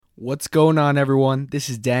What's going on, everyone? This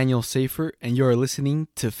is Daniel Safer, and you're listening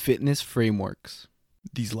to Fitness Frameworks.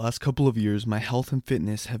 These last couple of years, my health and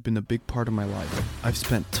fitness have been a big part of my life. I've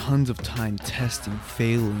spent tons of time testing,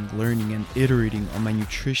 failing, learning, and iterating on my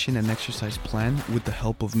nutrition and exercise plan with the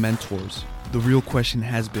help of mentors. The real question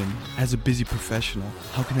has been, as a busy professional,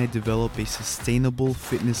 how can I develop a sustainable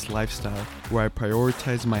fitness lifestyle where I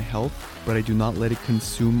prioritize my health, but I do not let it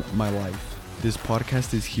consume my life? This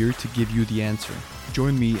podcast is here to give you the answer.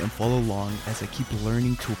 Join me and follow along as I keep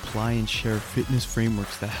learning to apply and share fitness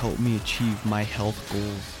frameworks that help me achieve my health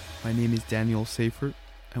goals. My name is Daniel Safer,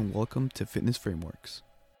 and welcome to Fitness Frameworks.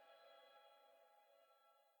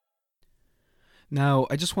 Now,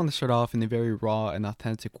 I just want to start off in a very raw and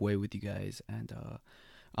authentic way with you guys, and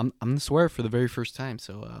I'm going to swear for the very first time,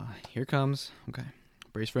 so here comes. Okay,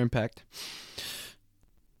 brace for impact.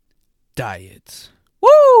 Diets.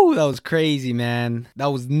 Woo! That was crazy, man. That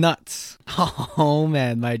was nuts. Oh,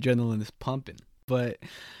 man, my adrenaline is pumping. But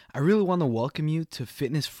I really want to welcome you to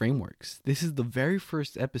Fitness Frameworks. This is the very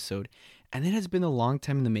first episode, and it has been a long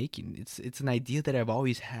time in the making. It's an idea that I've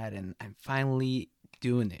always had, and I'm finally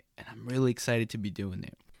doing it, and I'm really excited to be doing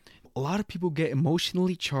it. A lot of people get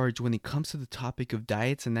emotionally charged when it comes to the topic of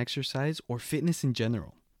diets and exercise or fitness in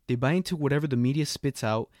general. They buy into whatever the media spits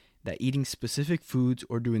out, that eating specific foods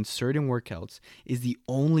or doing certain workouts is the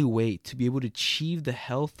only way to be able to achieve the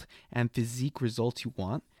health and physique results you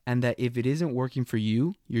want, and that if it isn't working for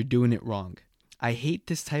you, you're doing it wrong. I hate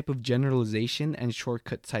this type of generalization and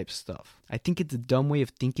shortcut type stuff. I think it's a dumb way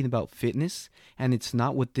of thinking about fitness, and it's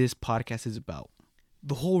not what this podcast is about.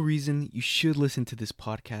 The whole reason you should listen to this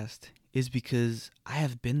podcast is because I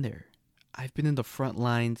have been there. I've been in the front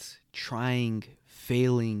lines, trying,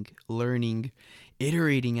 failing, learning,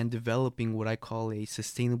 iterating and developing what I call a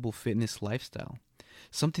sustainable fitness lifestyle,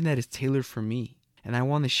 something that is tailored for me, and I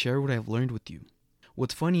want to share what I've learned with you.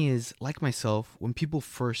 What's funny is, like myself, when people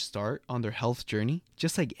first start on their health journey,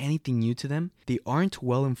 just like anything new to them, they aren't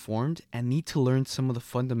well informed and need to learn some of the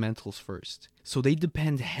fundamentals first. So they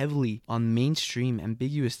depend heavily on mainstream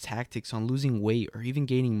ambiguous tactics on losing weight or even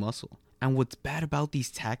gaining muscle. And what's bad about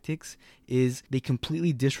these tactics is they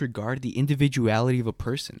completely disregard the individuality of a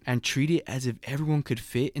person and treat it as if everyone could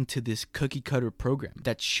fit into this cookie cutter program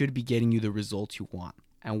that should be getting you the results you want.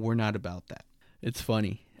 And we're not about that. It's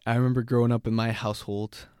funny. I remember growing up in my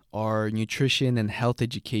household, our nutrition and health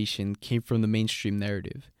education came from the mainstream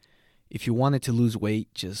narrative. If you wanted to lose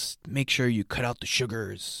weight, just make sure you cut out the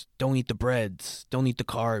sugars, don't eat the breads, don't eat the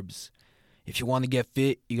carbs. If you want to get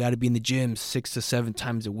fit, you got to be in the gym 6 to 7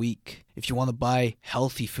 times a week. If you want to buy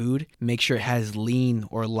healthy food, make sure it has lean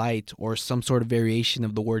or light or some sort of variation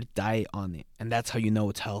of the word diet on it. And that's how you know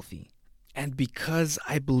it's healthy. And because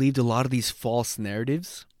I believed a lot of these false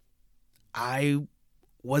narratives, I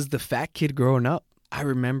was the fat kid growing up. I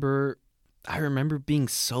remember being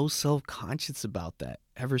so self-conscious about that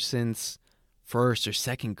ever since first or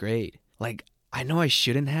second grade. Like, I know I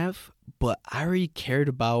shouldn't have, but I already cared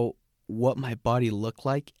about what my body looked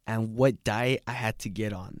like and what diet I had to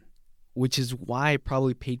get on, which is why I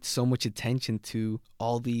probably paid so much attention to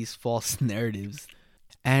all these false narratives.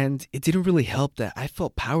 And it didn't really help that I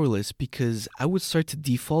felt powerless because I would start to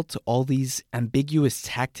default to all these ambiguous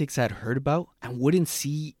tactics I'd heard about and wouldn't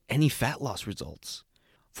see any fat loss results.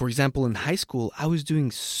 For example, in high school, I was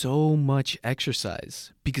doing so much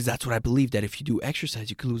exercise because that's what I believed, that if you do exercise,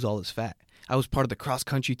 you can lose all this fat. I was part of the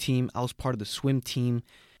cross-country team. I was part of the swim team.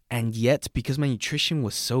 And yet, because my nutrition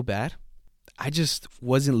was so bad, I just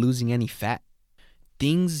wasn't losing any fat.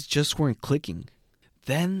 Things just weren't clicking.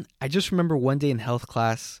 Then, I just remember one day in health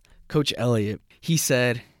class, Coach Elliott, he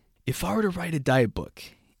said, if I were to write a diet book,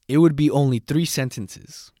 it would be only 3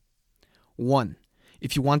 sentences. 1,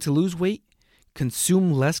 if you want to lose weight,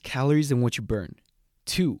 consume less calories than what you burn.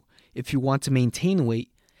 2, if you want to maintain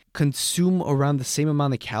weight, consume around the same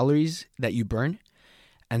amount of calories that you burn.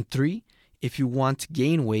 And 3, if you want to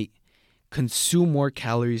gain weight, consume more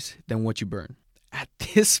calories than what you burn. At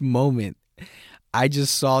this moment, I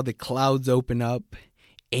just saw the clouds open up,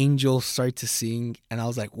 angels start to sing, and I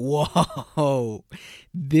was like, whoa,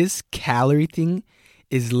 this calorie thing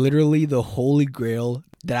is literally the holy grail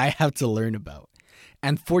that I have to learn about.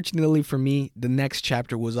 And fortunately for me, the next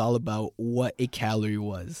chapter was all about what a calorie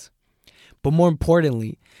was. But more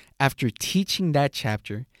importantly, after teaching that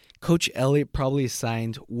chapter, Coach Elliott probably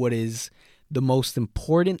assigned what is the most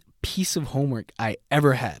important piece of homework I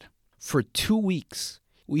ever had. For 2 weeks,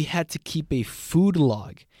 we had to keep a food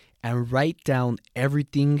log and write down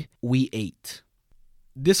everything we ate.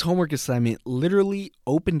 This homework assignment literally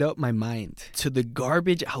opened up my mind to the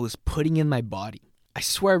garbage I was putting in my body. I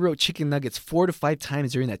swear I wrote chicken nuggets 4 to 5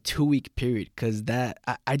 times during that 2-week period because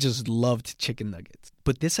I just loved chicken nuggets.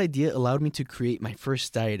 But this idea allowed me to create my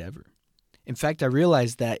first diet ever. In fact, I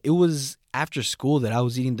realized that it was after school that I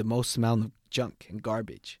was eating the most amount of junk and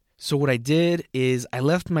garbage. So what I did is I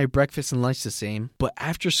left my breakfast and lunch the same, but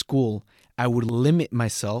after school, I would limit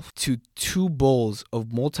myself to 2 bowls of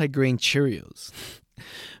multigrain Cheerios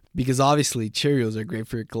because obviously Cheerios are great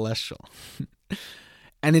for your cholesterol.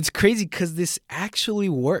 And it's crazy because this actually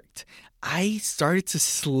worked. I started to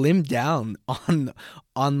slim down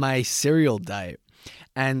on my cereal diet.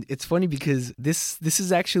 And it's funny because this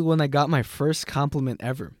is actually when I got my first compliment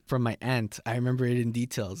ever from my aunt. I remember it in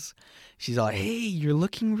details. She's all, "Hey, you're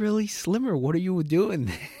looking really slimmer. What are you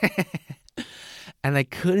doing?" And I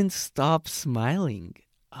couldn't stop smiling.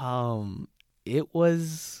 It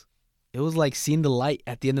was like seeing the light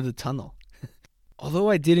at the end of the tunnel.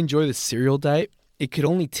 Although I did enjoy the cereal diet, it could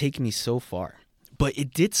only take me so far. But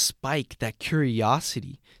it did spike that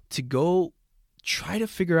curiosity to go try to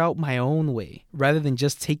figure out my own way rather than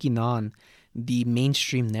just taking on the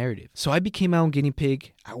mainstream narrative. So I became my own guinea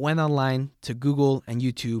pig. I went online to Google and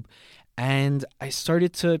YouTube and I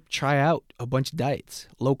started to try out a bunch of diets.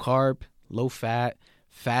 Low carb, low fat,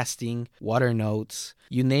 fasting, water and oats.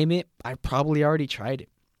 You name it, I probably already tried it.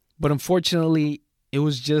 But unfortunately, it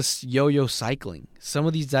was just yo-yo cycling. Some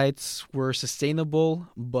of these diets were sustainable,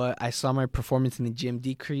 but I saw my performance in the gym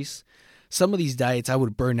decrease. Some of these diets I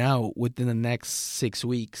would burn out within the next 6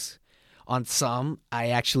 weeks. On some, I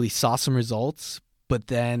actually saw some results, but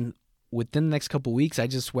then within the next couple weeks, I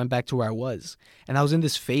just went back to where I was. And I was in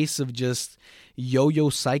this phase of just yo-yo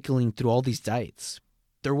cycling through all these diets.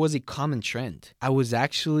 There was a common trend. I was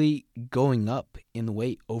actually going up in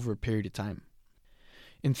weight over a period of time.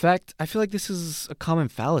 In fact, I feel like this is a common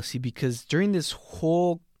fallacy because during this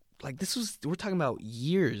whole, we're talking about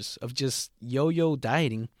years of just yo-yo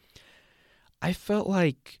dieting, I felt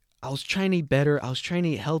like I was trying to eat better. I was trying to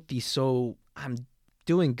eat healthy, so I'm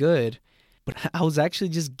doing good. But I was actually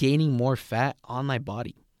just gaining more fat on my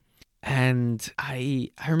body. And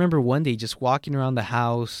I remember one day just walking around the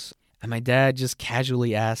house, and my dad just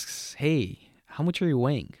casually asks, "Hey, how much are you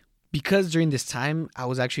weighing?" Because during this time, I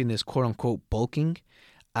was actually in this quote-unquote bulking,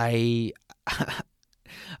 I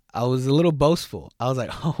was a little boastful. I was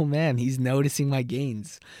like, "Oh man, he's noticing my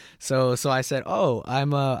gains." So I said, "Oh,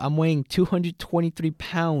 I'm weighing 223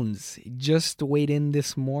 pounds. Just weighed in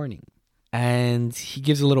this morning." And he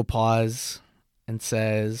gives a little pause and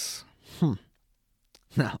says,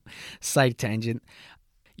 Now, side tangent.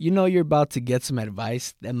 You know you're about to get some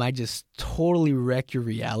advice that might just totally wreck your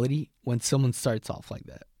reality when someone starts off like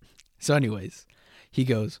that. So anyways, he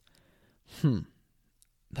goes,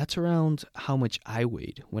 "That's around how much I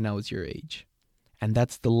weighed when I was your age. And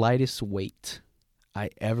that's the lightest weight I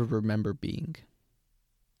ever remember being."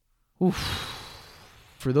 Oof.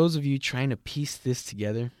 For those of you trying to piece this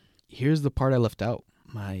together, here's the part I left out.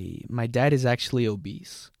 My dad is actually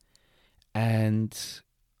obese. And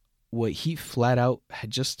what he flat out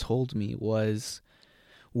had just told me was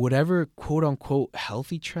whatever quote unquote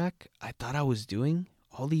healthy track I thought I was doing,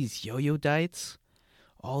 all these yo-yo diets,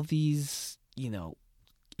 all these,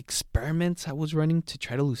 experiments I was running to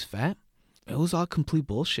try to lose fat, it was all complete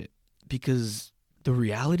bullshit because the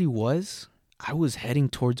reality was I was heading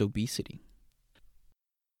towards obesity.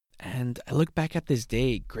 And I look back at this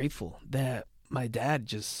day grateful that my dad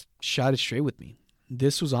just shot it straight with me.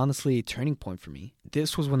 This was honestly a turning point for me.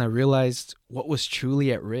 This was when I realized what was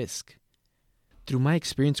truly at risk. Through my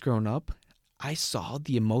experience growing up, I saw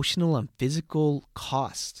the emotional and physical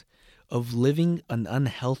cost of living an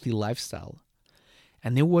unhealthy lifestyle.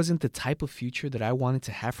 And it wasn't the type of future that I wanted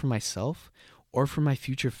to have for myself or for my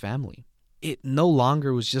future family. It no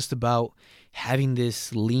longer was just about having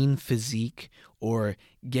this lean physique or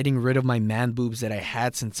getting rid of my man boobs that I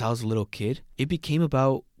had since I was a little kid. It became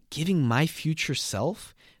about giving my future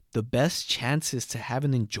self the best chances to have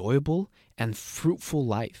an enjoyable and fruitful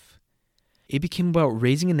life. It became about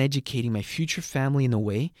raising and educating my future family in a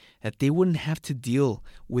way that they wouldn't have to deal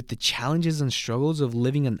with the challenges and struggles of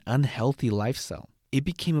living an unhealthy lifestyle. It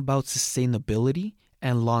became about sustainability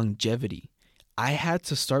and longevity. I had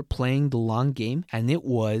to start playing the long game, and it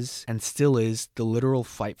was, and still is, the literal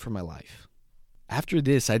fight for my life. After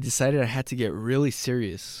this, I decided I had to get really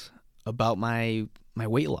serious about my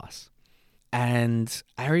weight loss. And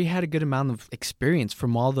I already had a good amount of experience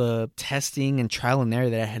from all the testing and trial and error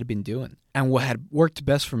that I had been doing. And what had worked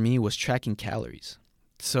best for me was tracking calories.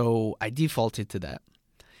 So I defaulted to that.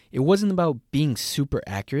 It wasn't about being super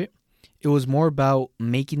accurate. It was more about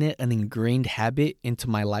making it an ingrained habit into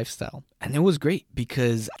my lifestyle. And it was great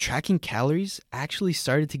because tracking calories actually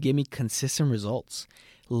started to give me consistent results.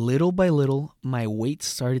 Little by little, my weight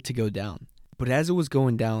started to go down. But as it was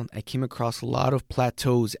going down, I came across a lot of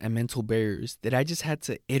plateaus and mental barriers that I just had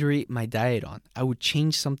to iterate my diet on. I would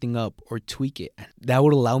change something up or tweak it. That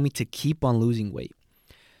would allow me to keep on losing weight.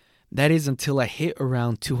 That is until I hit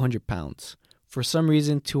around 200 pounds. For some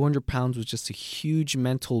reason, 200 pounds was just a huge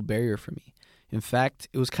mental barrier for me. In fact,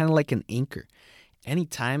 it was kind of like an anchor.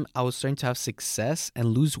 Anytime I was starting to have success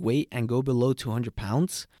and lose weight and go below 200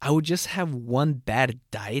 pounds, I would just have one bad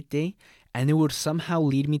diet day and it would somehow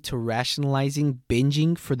lead me to rationalizing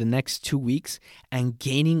binging for the next 2 weeks and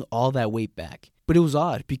gaining all that weight back. But it was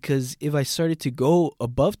odd because if I started to go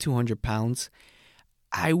above 200 pounds,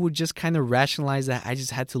 I would just kind of rationalize that I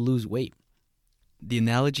just had to lose weight. The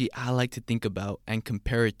analogy I like to think about and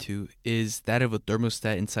compare it to is that of a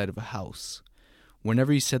thermostat inside of a house.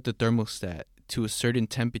 Whenever you set the thermostat to a certain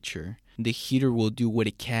temperature, the heater will do what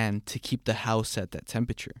it can to keep the house at that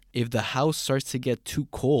temperature. If the house starts to get too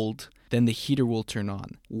cold, then the heater will turn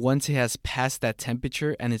on. Once it has passed that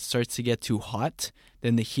temperature and it starts to get too hot,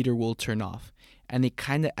 then the heater will turn off. And it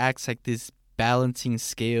kind of acts like this balancing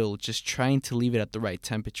scale, just trying to leave it at the right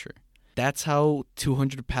temperature. That's how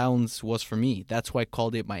 200 pounds was for me. That's why I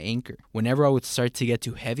called it my anchor. Whenever I would start to get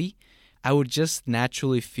too heavy, I would just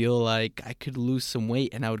naturally feel like I could lose some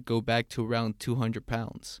weight and I would go back to around 200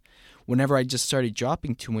 pounds. Whenever I just started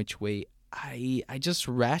dropping too much weight, I just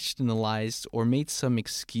rationalized or made some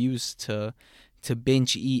excuse to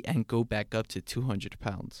binge eat and go back up to 200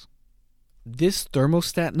 pounds. This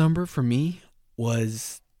thermostat number for me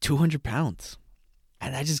was 200 pounds.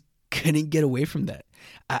 And I just couldn't get away from that.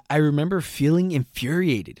 I remember feeling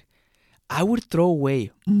infuriated. I would throw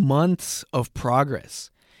away months of progress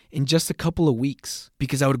in just a couple of weeks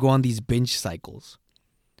because I would go on these binge cycles.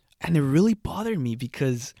 And it really bothered me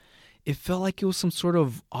because it felt like it was some sort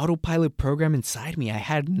of autopilot program inside me. I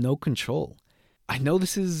had no control. I know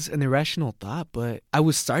this is an irrational thought, but I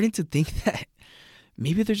was starting to think that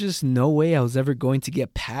maybe there's just no way I was ever going to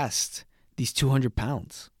get past these 200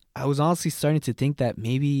 pounds. I was honestly starting to think that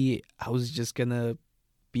maybe I was just gonna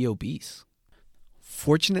be obese.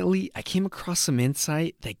 Fortunately, I came across some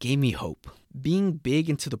insight that gave me hope. Being big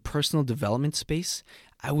into the personal development space,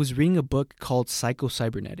 I was reading a book called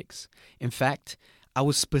Psycho-Cybernetics. In fact, I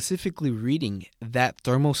was specifically reading that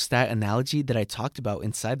thermostat analogy that I talked about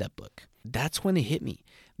inside that book. That's when it hit me.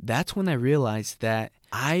 That's when I realized that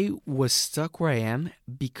I was stuck where I am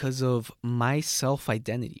because of my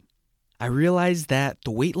self-identity. I realized that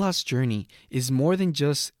the weight loss journey is more than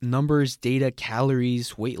just numbers, data,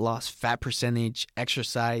 calories, weight loss, fat percentage,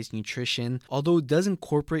 exercise, nutrition. Although it does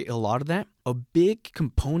incorporate a lot of that, a big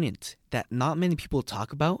component that not many people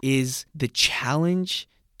talk about is the challenge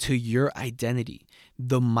to your identity,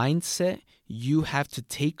 the mindset you have to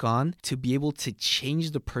take on to be able to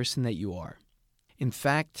change the person that you are. In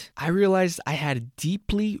fact, I realized I had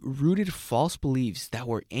deeply rooted false beliefs that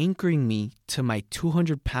were anchoring me to my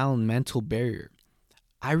 200-pound mental barrier.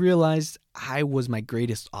 I realized I was my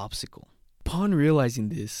greatest obstacle. Upon realizing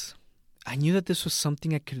this, I knew that this was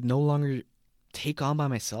something I could no longer take on by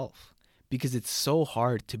myself because it's so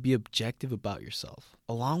hard to be objective about yourself.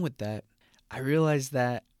 Along with that, I realized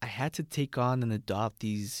that I had to take on and adopt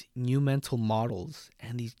these new mental models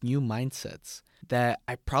and these new mindsets that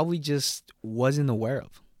I probably just wasn't aware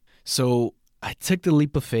of. So I took the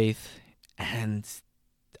leap of faith, and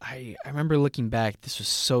I remember looking back, this was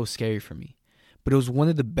so scary for me, but it was one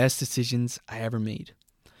of the best decisions I ever made.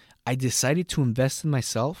 I decided to invest in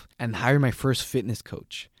myself and hire my first fitness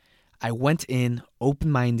coach. I went in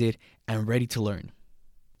open-minded and ready to learn.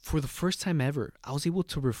 For the first time ever, I was able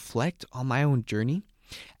to reflect on my own journey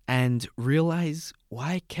and realize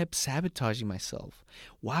why I kept sabotaging myself,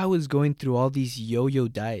 why I was going through all these yo-yo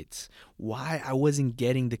diets, why I wasn't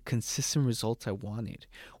getting the consistent results I wanted,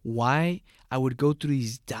 why I would go through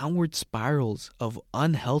these downward spirals of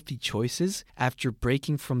unhealthy choices after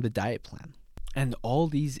breaking from the diet plan. And all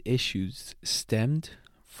these issues stemmed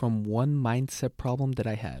from one mindset problem that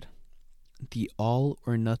I had, the all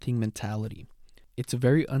or nothing mentality. It's a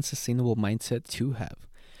very unsustainable mindset to have.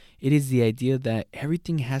 It is the idea that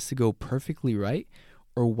everything has to go perfectly right,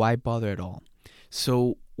 or why bother at all?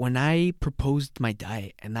 So when I proposed my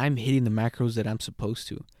diet and I'm hitting the macros that I'm supposed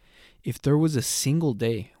to, if there was a single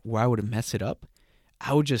day where I would mess it up,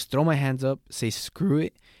 I would just throw my hands up, say screw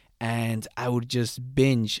it, and I would just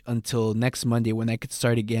binge until next Monday when I could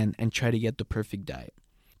start again and try to get the perfect diet.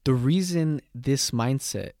 The reason this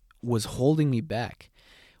mindset was holding me back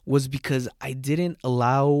was because I didn't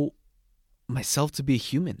allow myself to be a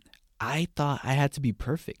human. I thought I had to be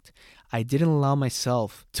perfect. I didn't allow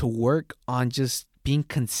myself to work on just being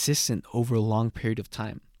consistent over a long period of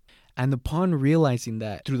time. And upon realizing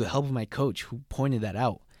that through the help of my coach who pointed that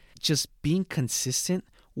out, just being consistent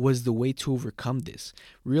was the way to overcome this.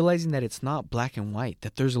 Realizing that it's not black and white,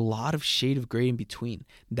 that there's a lot of shade of gray in between,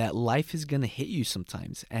 that life is going to hit you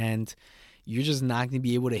sometimes and you're just not going to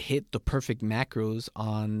be able to hit the perfect macros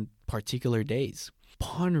on particular days.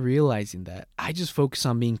 Upon realizing that, I just focused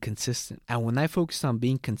on being consistent. And when I focused on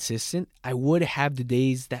being consistent, I would have the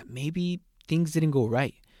days that maybe things didn't go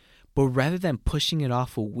right. But rather than pushing it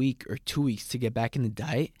off a week or 2 weeks to get back in the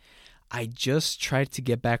diet, I just tried to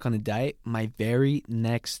get back on the diet my very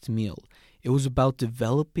next meal. It was about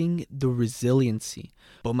developing the resiliency.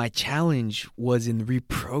 But my challenge was in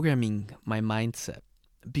reprogramming my mindset.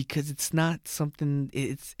 Because it's not something,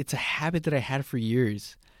 it's a habit that I had for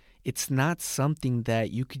years. It's not something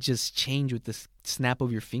that you could just change with the snap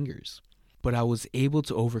of your fingers. But I was able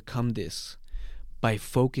to overcome this by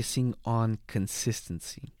focusing on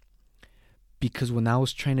consistency. Because when I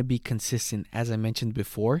was trying to be consistent, as I mentioned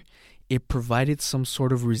before, it provided some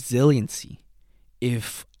sort of resiliency.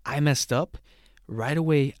 If I messed up, right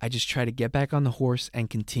away I just try to get back on the horse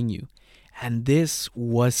and continue. And this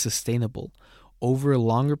was sustainable. Over a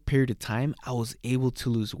longer period of time, I was able to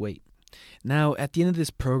lose weight. Now, at the end of this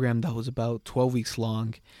program that was about 12 weeks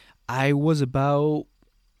long, I was about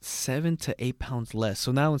 7 to 8 pounds less.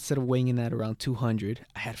 So now instead of weighing in at around 200,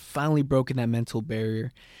 I had finally broken that mental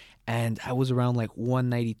barrier and I was around like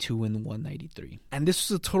 192 and 193. And this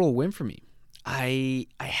was a total win for me. I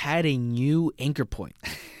had a new anchor point.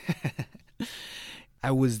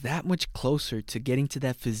 I was that much closer to getting to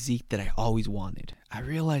that physique that I always wanted. I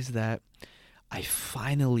realized that I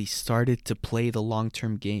finally started to play the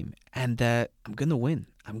long-term game and that I'm going to win.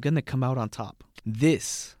 I'm going to come out on top.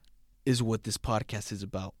 This is what this podcast is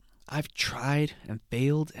about. I've tried and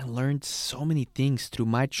failed and learned so many things through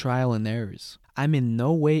my trial and errors. I'm in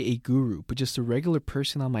no way a guru, but just a regular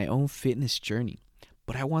person on my own fitness journey.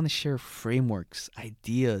 But I want to share frameworks,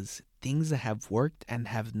 ideas, things that have worked and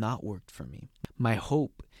have not worked for me. My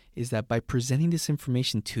hope is that by presenting this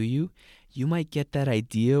information to you, you might get that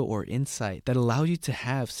idea or insight that allows you to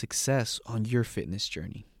have success on your fitness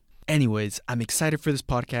journey. Anyways, I'm excited for this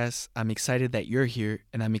podcast. I'm excited that you're here,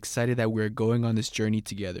 and I'm excited that we're going on this journey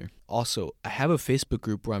together. Also, I have a Facebook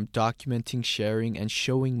group where I'm documenting, sharing, and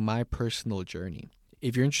showing my personal journey.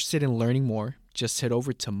 If you're interested in learning more, just head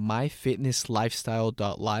over to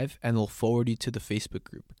myfitnesslifestyle.live and it'll forward you to the Facebook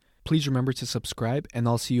group. Please remember to subscribe, and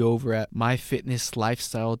I'll see you over at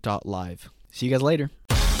myfitnesslifestyle.live. See you guys later.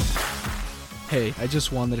 Hey, I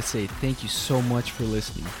just wanted to say thank you so much for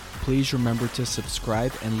listening. Please remember to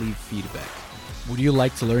subscribe and leave feedback. Would you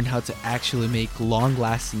like to learn how to actually make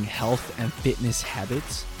long-lasting health and fitness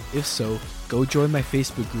habits? If so, go join my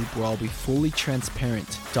Facebook group where I'll be fully transparent,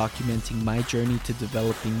 documenting my journey to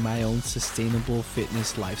developing my own sustainable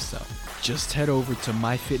fitness lifestyle. Just head over to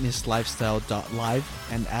myfitnesslifestyle.live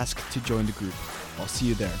and ask to join the group. I'll see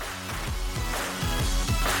you there.